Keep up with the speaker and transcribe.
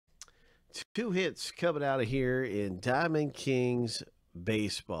Two hits coming out of here in Diamond Kings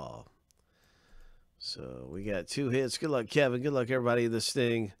baseball. So we got two hits. Good luck, Kevin. Good luck, everybody, in this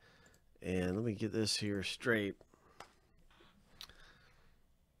thing. And let me get this here straight.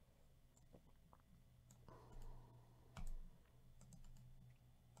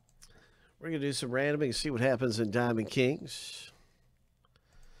 We're going to do some randoming and see what happens in Diamond Kings.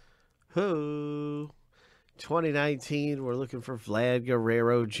 Ho! 2019, we're looking for Vlad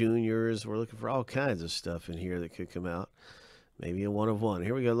Guerrero Jr.'s. We're looking for all kinds of stuff in here that could come out. Maybe a 1 of 1.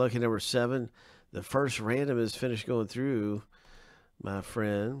 Here we go, lucky number 7. The first random is finished going through, my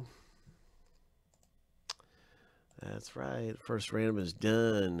friend. That's right. First random is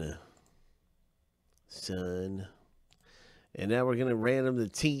done, son. And now we're going to random the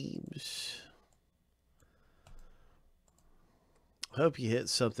teams. Hope you hit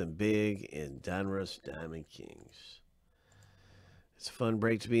something big in Donruss Diamond Kings. It's a fun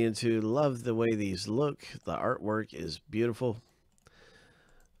break to be into. Love the way these look. The artwork is beautiful.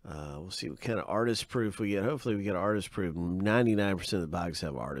 We'll see what kind of artist proof we get. Hopefully we get artist proof. 99% of the boxes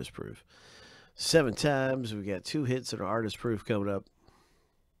have artist proof. 7 times. We got 2 hits and artist proof coming up.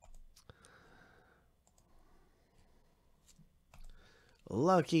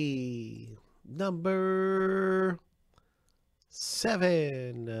 Lucky number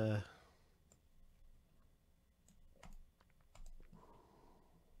 7.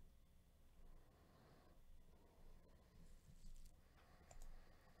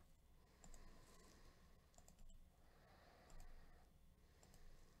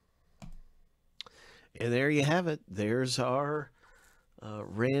 And there you have it. There's our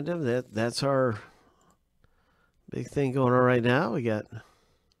random. That's our big thing going on right now. We got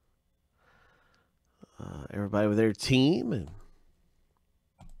everybody with their team, and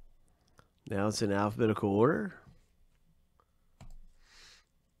now it's in alphabetical order.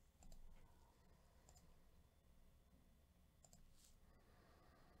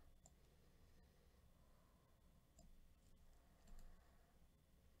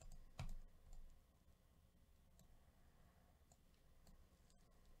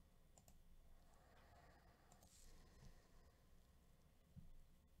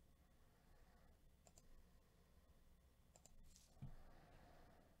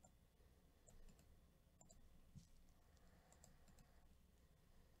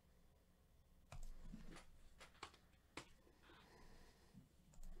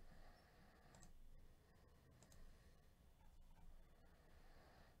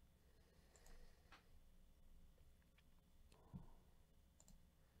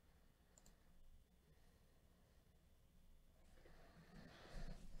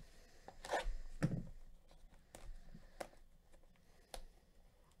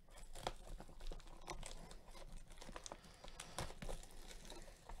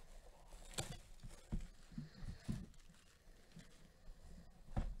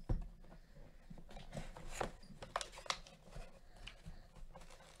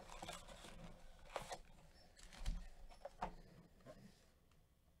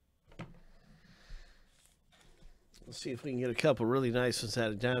 Let's see if we can get a couple really nice ones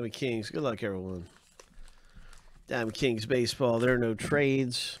out of Diamond Kings. Good luck, everyone. Diamond Kings baseball. There are no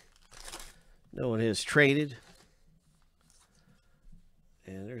trades. No one has traded.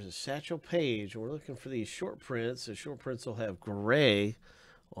 And there's a Satchel Paige. We're looking for these short prints. The short prints will have gray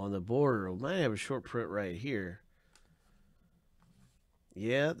on the border. We might have a short print right here.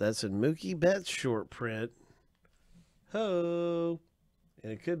 Yeah, that's a Mookie Betts short print. Ho!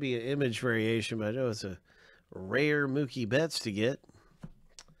 And it could be an image variation, but I know it's a rare Mookie Betts to get.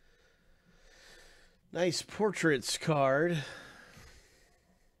 Nice portraits card.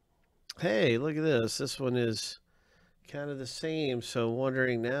 Hey, look at this. This one is kind of the same, so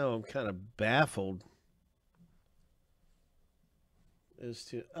wondering now, I'm kind of baffled as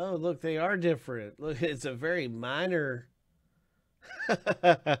to, oh, look, they are different. Look, it's a very minor.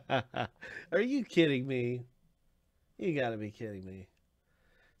 Are you kidding me? You got to be kidding me.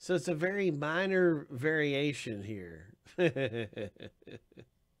 So it's a very minor variation here.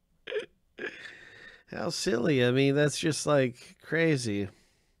 How silly. I mean, that's just like crazy.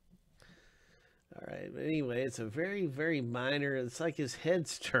 All right. But anyway, it's a very, very minor. It's like his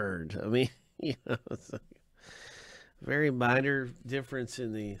head's turned. I mean, you know, it's like a very minor difference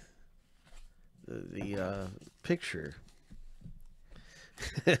in the picture.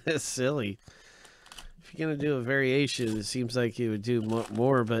 It's silly. If you're going to do a variation, it seems like you would do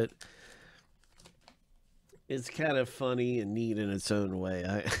more, but it's kind of funny and neat in its own way.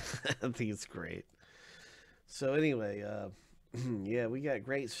 I think it's great. So anyway, yeah, we got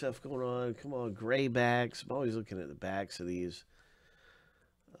great stuff going on. Come on, gray backs. I'm always looking at the backs of these.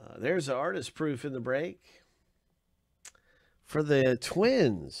 There's the artist proof in the break. For the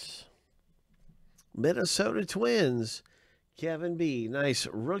Twins, Minnesota Twins, Kevin B. Nice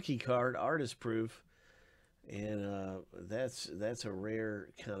rookie card, artist proof. And that's a rare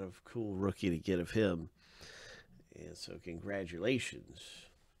kind of cool rookie to get of him. And so congratulations.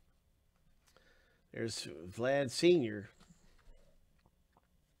 There's Vlad Sr.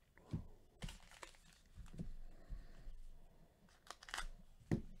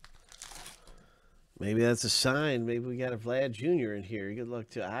 Maybe that's a sign. Maybe we got a Vlad Jr. in here. Good luck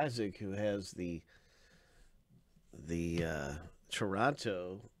to Isaac, who has the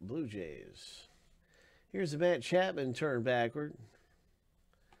Toronto Blue Jays. Here's the Matt Chapman turned backward.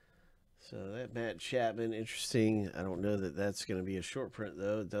 So that Matt Chapman, interesting. I don't know that that's going to be a short print,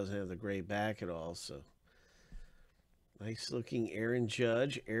 though. It doesn't have the gray back at all. So nice looking Aaron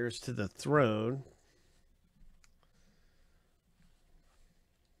Judge, heirs to the throne.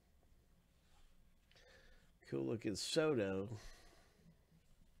 Cool looking Soto.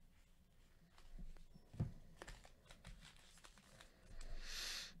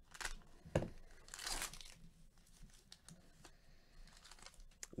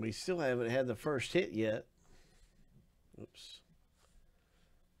 We still haven't had the first hit yet. Oops.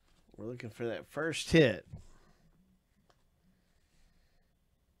 We're looking for that first hit.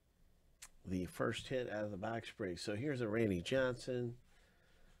 The first hit out of the box break. So here's a Randy Johnson.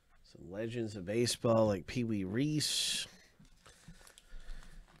 Some legends of baseball like Pee Wee Reese.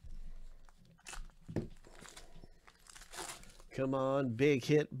 Come on, Big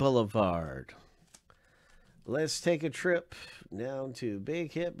Hit Boulevard. Let's take a trip down to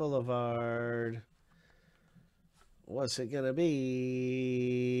Big Hit Boulevard. What's it going to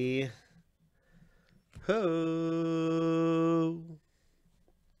be? Ho!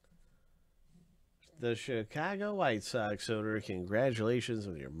 The Chicago White Sox owner. Congratulations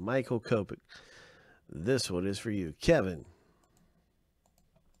on your Michael Kopech. This one is for you, Kevin.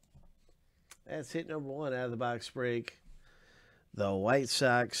 That's hit number 1 out of the box break. The White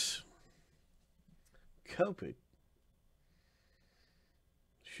Sox. Kopech.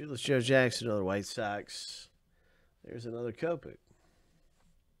 Shoeless Joe Jackson, another White Sox. There's another Kopech.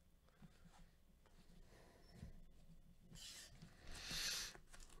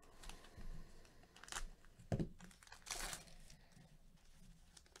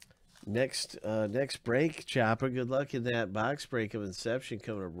 Next break, Chopper. Good luck in that box break of Inception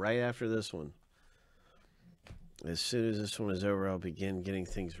coming up right after this one. As soon as this one is over, I'll begin getting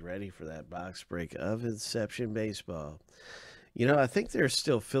things ready for that box break of Inception Baseball. You know, I think there's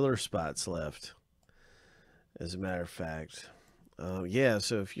still filler spots left, as a matter of fact. Yeah,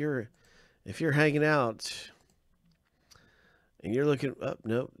 so if you're hanging out and you're looking up,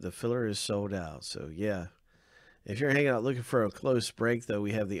 nope, the filler is sold out. So yeah, if you're hanging out looking for a close break, though,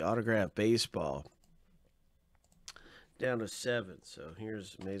 we have the autograph baseball down to 7. So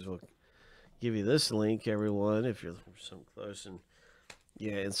may as well give you this link, everyone, if you're looking for something close. And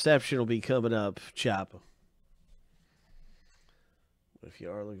yeah, Inception will be coming up, Chopper. If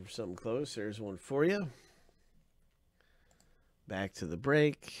you are looking for something close, there's one for you. Back to the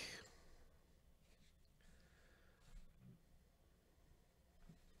break.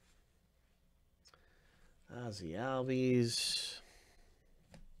 Ozzy Albies.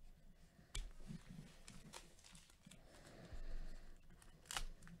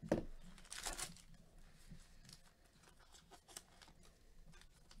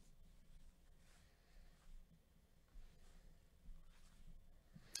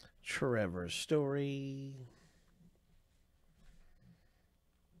 Trevor Story.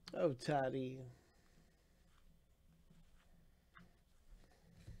 Oh, Toddy.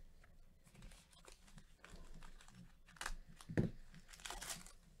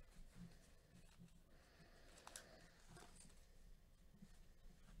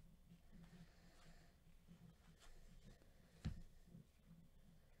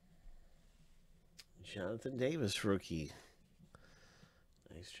 Jonathan Davis rookie.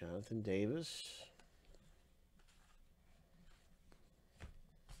 Nice Jonathan Davis.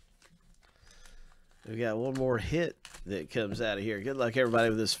 We got one more hit that comes out of here. Good luck, everybody,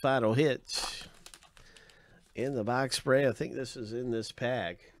 with this final hit in the box spray. I think this is in this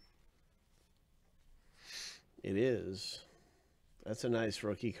pack. It is. That's a nice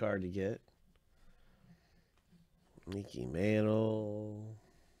rookie card to get. Mickey Mantle.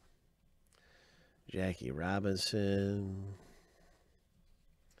 Jackie Robinson.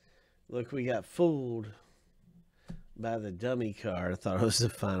 Look, we got fooled by the dummy card. I thought it was the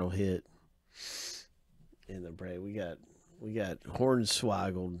final hit in the break. We got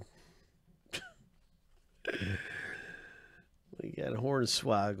hornswoggled. We got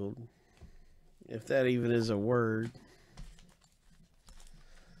hornswoggled, if that even is a word.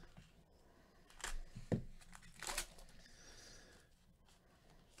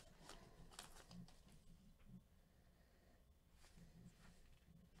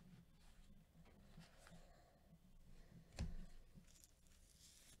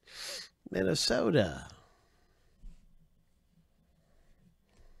 Minnesota.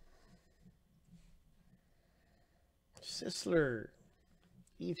 Sisler.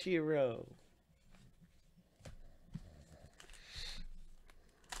 Ichiro.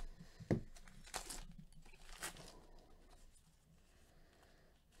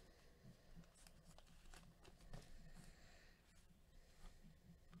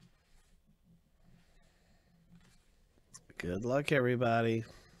 Good luck, everybody.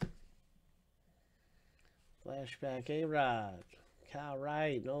 Flashback A-Rod. Kyle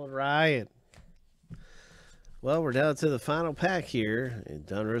Wright, Nolan Ryan. Well, we're down to the final pack here in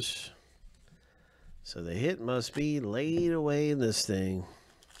Donruss. So the hit must be laid away in this thing.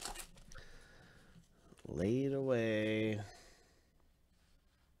 Laid away.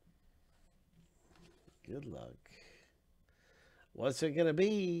 Good luck. What's it going to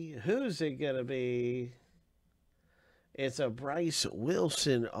be? Who's it going to be? It's a Bryce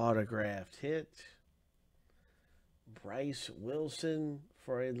Wilson autographed hit. Bryce Wilson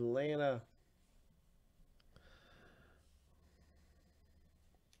for Atlanta.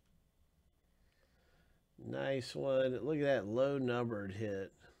 Nice one. Look at that low numbered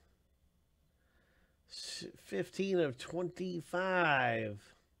hit. 15 of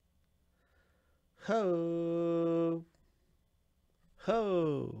 25. Ho.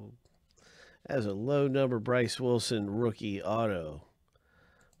 Ho. As a low number Bryce Wilson rookie auto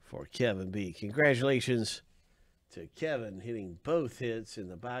for Kevin B. Congratulations to Kevin hitting both hits in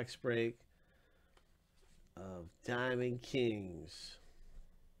the box break of Diamond Kings.